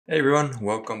Hey everyone,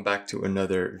 welcome back to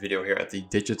another video here at the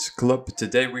Digits Club.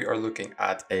 Today we are looking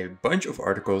at a bunch of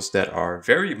articles that are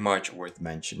very much worth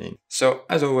mentioning. So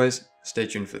as always, stay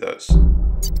tuned for those.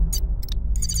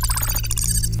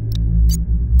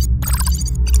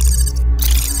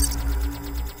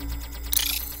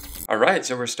 Alright,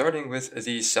 so we're starting with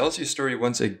the Celsius story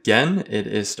once again. It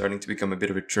is starting to become a bit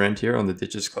of a trend here on the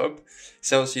Digits Club.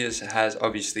 Celsius has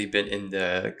obviously been in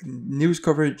the news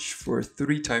coverage for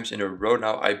 3 times in a row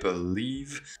now, I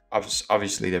believe.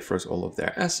 Obviously, they froze all of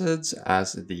their assets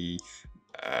as the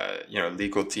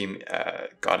legal team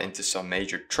got into some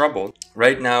major trouble.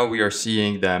 Right now, we are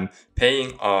seeing them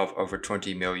paying off over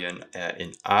 20 million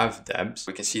in AVDEBs.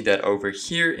 We can see that over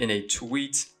here in a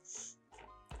tweet.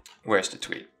 Where's the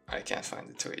tweet? I can't find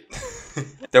the tweet.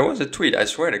 There was a tweet. I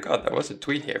swear to God, there was a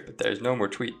tweet here, but there's no more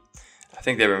tweet. I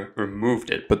think they removed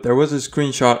it, but there was a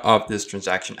screenshot of this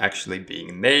transaction actually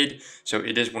being made. So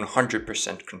it is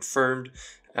 100% confirmed,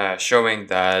 showing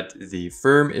that the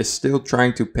firm is still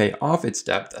trying to pay off its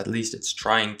debt. At least it's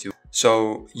trying to.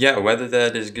 So yeah, whether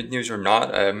that is good news or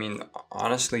not, I mean,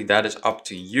 honestly, that is up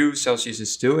to you. Celsius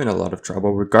is still in a lot of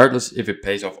trouble, regardless if it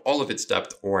pays off all of its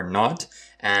debt or not.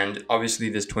 And obviously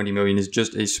this 20 million is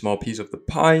just a small piece of the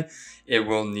pie. It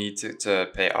will need to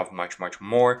pay off much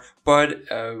more. But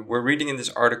we're reading in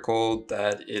this article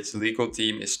that its legal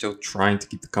team is still trying to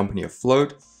keep the company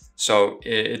afloat. So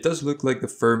it does look like the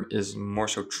firm is more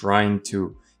so trying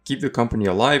to keep the company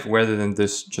alive rather than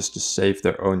this just to save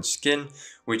their own skin,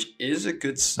 which is a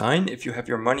good sign if you have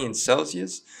your money in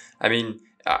Celsius. I mean,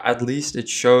 at least it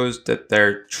shows that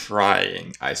they're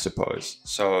trying, I suppose.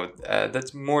 So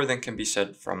that's more than can be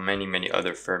said from many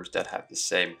other firms that have the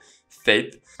same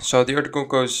fate. So the article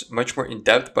goes much more in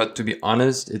depth, but to be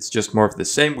honest, it's just more of the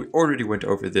same. We already went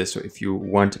over this, so if you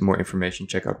want more information,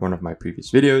 check out one of my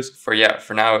previous videos. For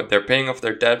now, they're paying off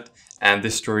their debt, and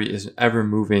this story is ever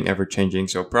moving, ever changing,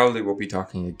 so probably we'll be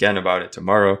talking again about it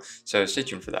tomorrow, so stay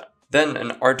tuned for that. Then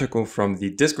an article from the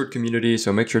Discord community,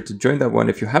 so make sure to join that one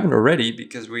if you haven't already,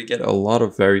 because we get a lot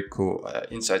of very cool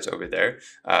insights over there,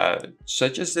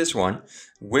 such as this one.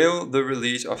 Will the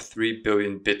release of 3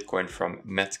 billion Bitcoin from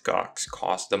Gox'S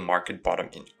cause the market bottom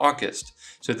in August?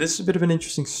 So this is a bit of an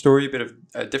interesting story, a bit of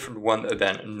a different one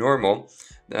than normal.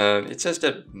 It says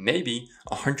that maybe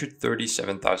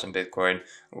 137,000 Bitcoin,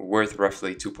 worth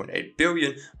roughly 2.8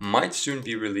 billion, might soon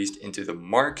be released into the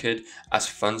market as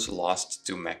funds lost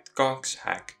to Gox'S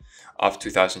hack of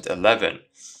 2011.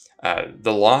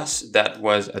 The loss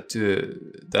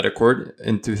that occurred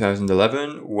in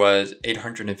 2011 was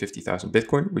 850,000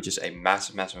 Bitcoin, which is a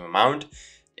massive amount.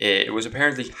 It was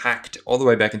apparently hacked all the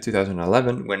way back in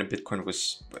 2011 when a Bitcoin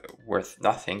was worth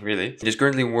nothing, really. It is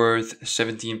currently worth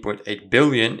 17.8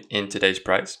 billion in today's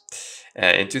price.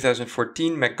 In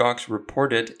 2014, Gox'S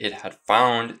reported it had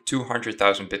found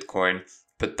 200,000 Bitcoin,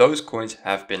 but those coins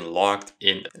have been locked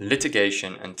in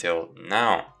litigation until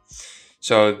now.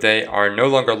 So they are no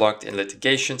longer locked in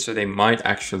litigation, so they might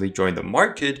actually join the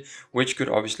market, which could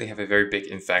obviously have a very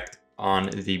big effect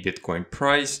on the Bitcoin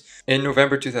price. In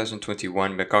November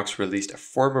 2021, Gox'S released a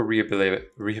formal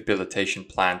rehabilitation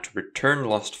plan to return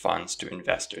lost funds to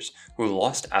investors who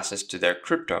lost access to their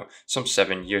crypto some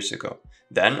 7 years ago.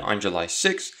 Then, on July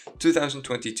 6,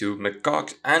 2022,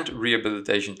 Gox'S and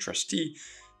rehabilitation trustee,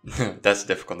 that's a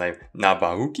difficult name,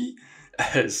 Nabahuki,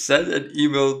 sent an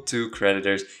email to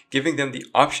creditors giving them the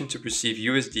option to receive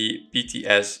USD,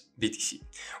 BTC,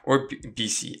 or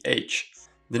BCH.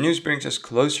 The news brings us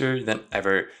closer than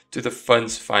ever to the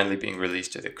funds finally being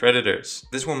released to the creditors.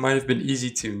 This one might have been easy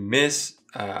to miss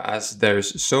as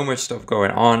there's so much stuff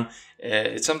going on.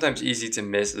 It's sometimes easy to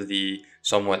miss the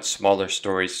somewhat smaller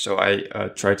stories, so I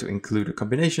try to include a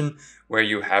combination where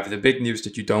you have the big news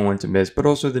that you don't want to miss, but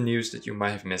also the news that you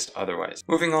might have missed otherwise.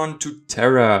 Moving on to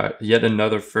Terra, yet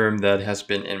another firm that has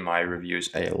been in my reviews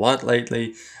a lot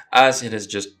lately, as it has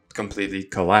just completely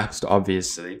collapsed,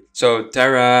 obviously. So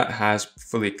Terra has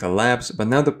fully collapsed, but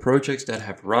now the projects that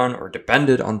have run or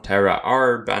depended on Terra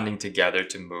are banding together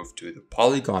to move to the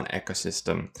Polygon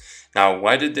ecosystem. Now,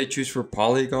 why did they choose for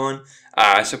Polygon?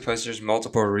 I suppose there's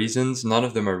multiple reasons. None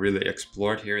of them are really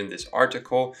explored here in this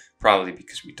article, probably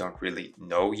because we don't really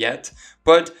know yet.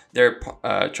 But they're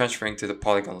transferring to the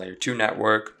Polygon Layer 2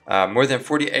 network. More than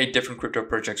 48 different crypto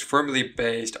projects formerly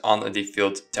based on the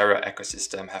field Terra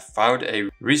ecosystem have found a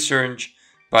resurgence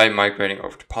by migrating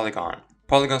over to Polygon.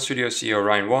 Polygon Studio CEO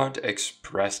Ryan Watt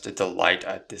expressed delight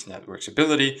at this network's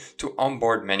ability to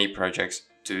onboard many projects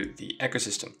to the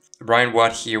ecosystem. Ryan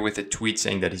Watt here with a tweet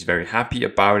saying that he's very happy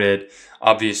about it.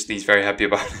 Obviously, he's very happy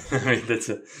about it. I mean, that's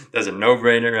a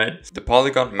no-brainer, right? The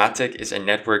Polygon Matic is a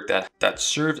network that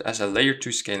serves as a layer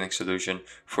 2 scaling solution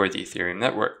for the Ethereum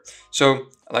network. So,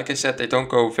 like I said, they don't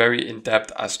go very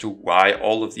in-depth as to why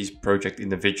all of these projects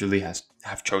individually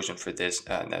have chosen for this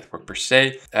network per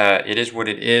se. It is what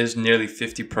it is. Nearly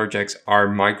 50 projects are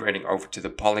migrating over to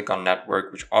the Polygon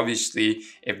network, which obviously,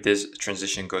 if this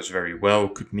transition goes very well,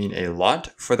 could mean a lot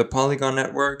for the Polygon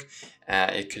network.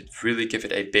 It could really give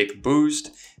it a big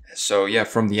boost. So yeah,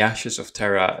 from the ashes of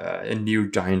Terra, a new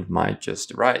giant might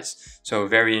just rise. So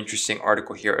very interesting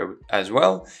article here as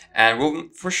well. And we'll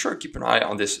for sure keep an eye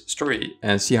on this story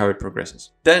and see how it progresses.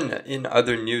 Then in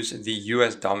other news, the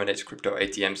US dominates crypto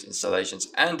ATMs installations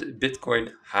and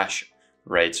Bitcoin hash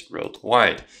rates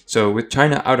worldwide. So with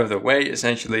China out of the way,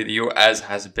 essentially the US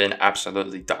has been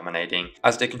absolutely dominating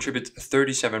as they contribute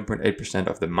 37.8%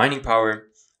 of the mining power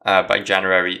by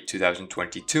January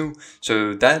 2022.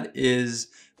 So that is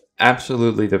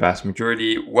absolutely the vast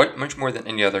majority, much more than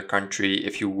any other country.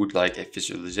 If you would like a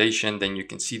visualization, then you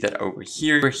can see that over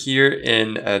here. Over here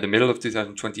in the middle of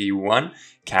 2021,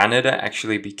 Canada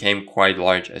actually became quite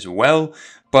large as well,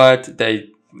 but they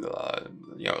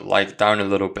lied down a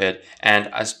little bit. And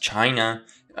as China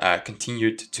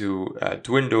continued to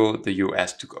dwindle, the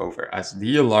US took over as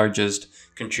the largest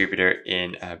contributor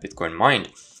in Bitcoin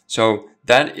mined. So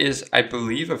that is, I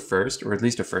believe, a first, or at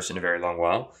least a first in a very long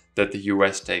while, that the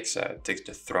US takes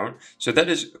the throne. So that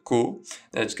is cool.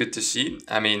 That's good to see.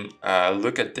 I mean,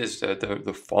 look at this,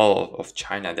 the fall of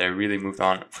China. They really moved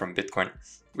on from Bitcoin.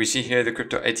 We see here the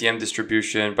crypto ATM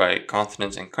distribution by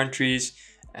continents and countries.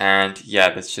 And yeah,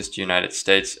 that's just the United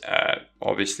States,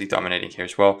 obviously dominating here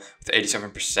as well, with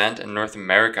 87%, and North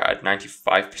America at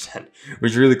 95%,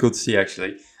 which is really cool to see,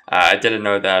 actually. I didn't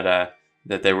know that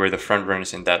they were the front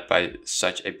runners in that by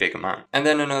such a big amount. And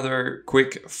then another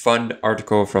quick fun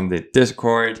article from the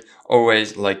Discord.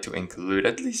 Always like to include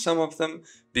at least some of them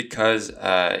because,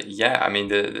 yeah, I mean,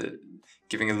 the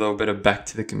giving a little bit of back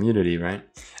to the community, right?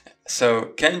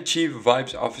 So, can Chief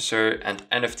Vibes Officer and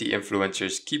NFT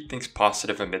influencers keep things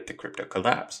positive amid the crypto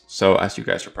collapse? So, as you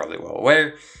guys are probably well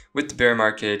aware, with the bear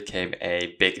market came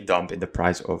a big dump in the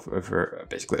price of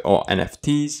basically all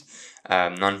NFTs,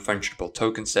 non-fungible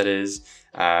tokens that is.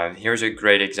 Here's a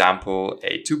great example,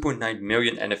 a 2.9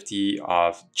 million NFT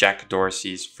of Jack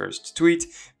Dorsey's first tweet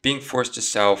being forced to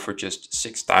sell for just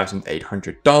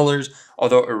 $6,800,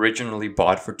 although originally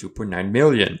bought for 2.9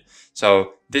 million.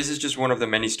 So this is just one of the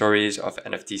many stories of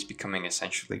NFTs becoming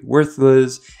essentially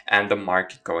worthless and the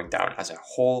market going down as a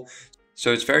whole.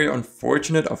 So it's very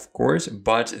unfortunate, of course,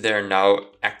 but they're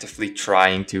now actively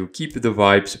trying to keep the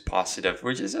vibes positive,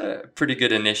 which is a pretty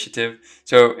good initiative.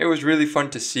 So it was really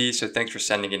fun to see. So thanks for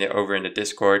sending it over in the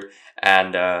Discord.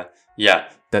 And yeah,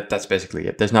 that's basically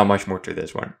it. There's not much more to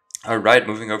this one. All right,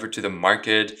 moving over to the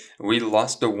market, we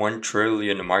lost the 1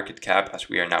 trillion market cap as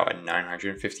we are now at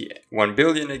 951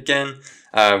 billion again.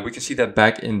 We can see that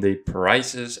back in the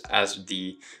prices as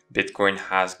the Bitcoin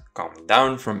has come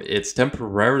down from its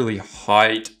temporarily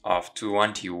height of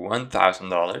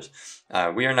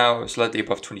 $21,000. We are now slightly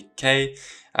above 20K.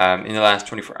 In the last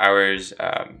 24 hours,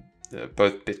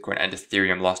 both Bitcoin and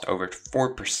Ethereum lost over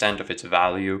 4% of its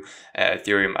value.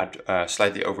 Ethereum at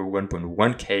slightly over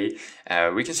 1.1K.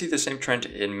 We can see the same trend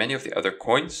in many of the other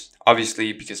coins,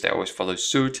 obviously because they always follow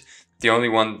suit. The only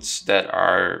ones that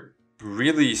are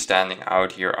really standing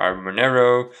out here are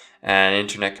Monero and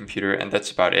Internet Computer, and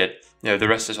that's about it. The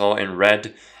rest is all in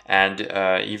red. And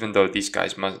even though these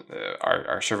guys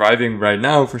are surviving right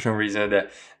now for some reason,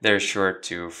 they're sure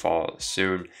to fall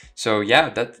soon. So yeah,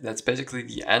 that's basically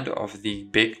the end of the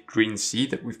big green sea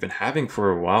that we've been having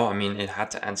for a while. I mean, it had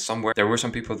to end somewhere. There were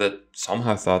some people that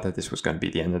somehow thought that this was going to be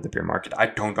the end of the bear market. I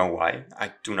don't know why.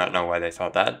 I do not know why they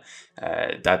thought that.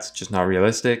 That's just not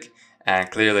realistic.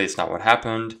 And clearly it's not what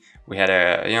happened. We had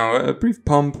a brief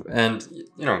pump, and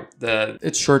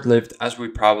it's short-lived, as we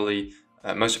probably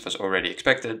most of us already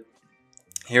expected.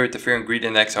 Here at the Fear and Greed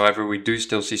Index, however, we do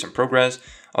still see some progress.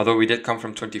 Although we did come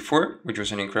from 24, which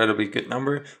was an incredibly good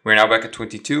number, we're now back at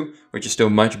 22, which is still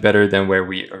much better than where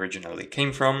we originally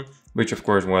came from, which of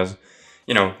course was,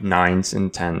 9s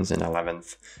and 10s and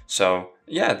 11th. So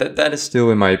yeah, that is still,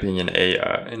 in my opinion,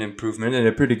 an improvement and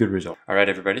a pretty good result. All right,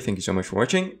 everybody, thank you so much for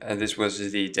watching. This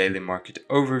was the daily market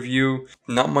overview.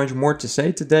 Not much more to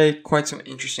say today. Quite some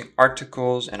interesting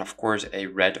articles and, of course, a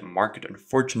red market,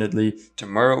 unfortunately.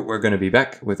 Tomorrow, we're going to be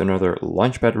back with another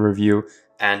Launchpad review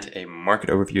and a market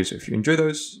overview. So if you enjoy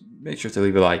those, make sure to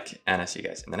leave a like, and I'll see you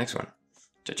guys in the next one.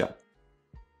 Ciao, ciao.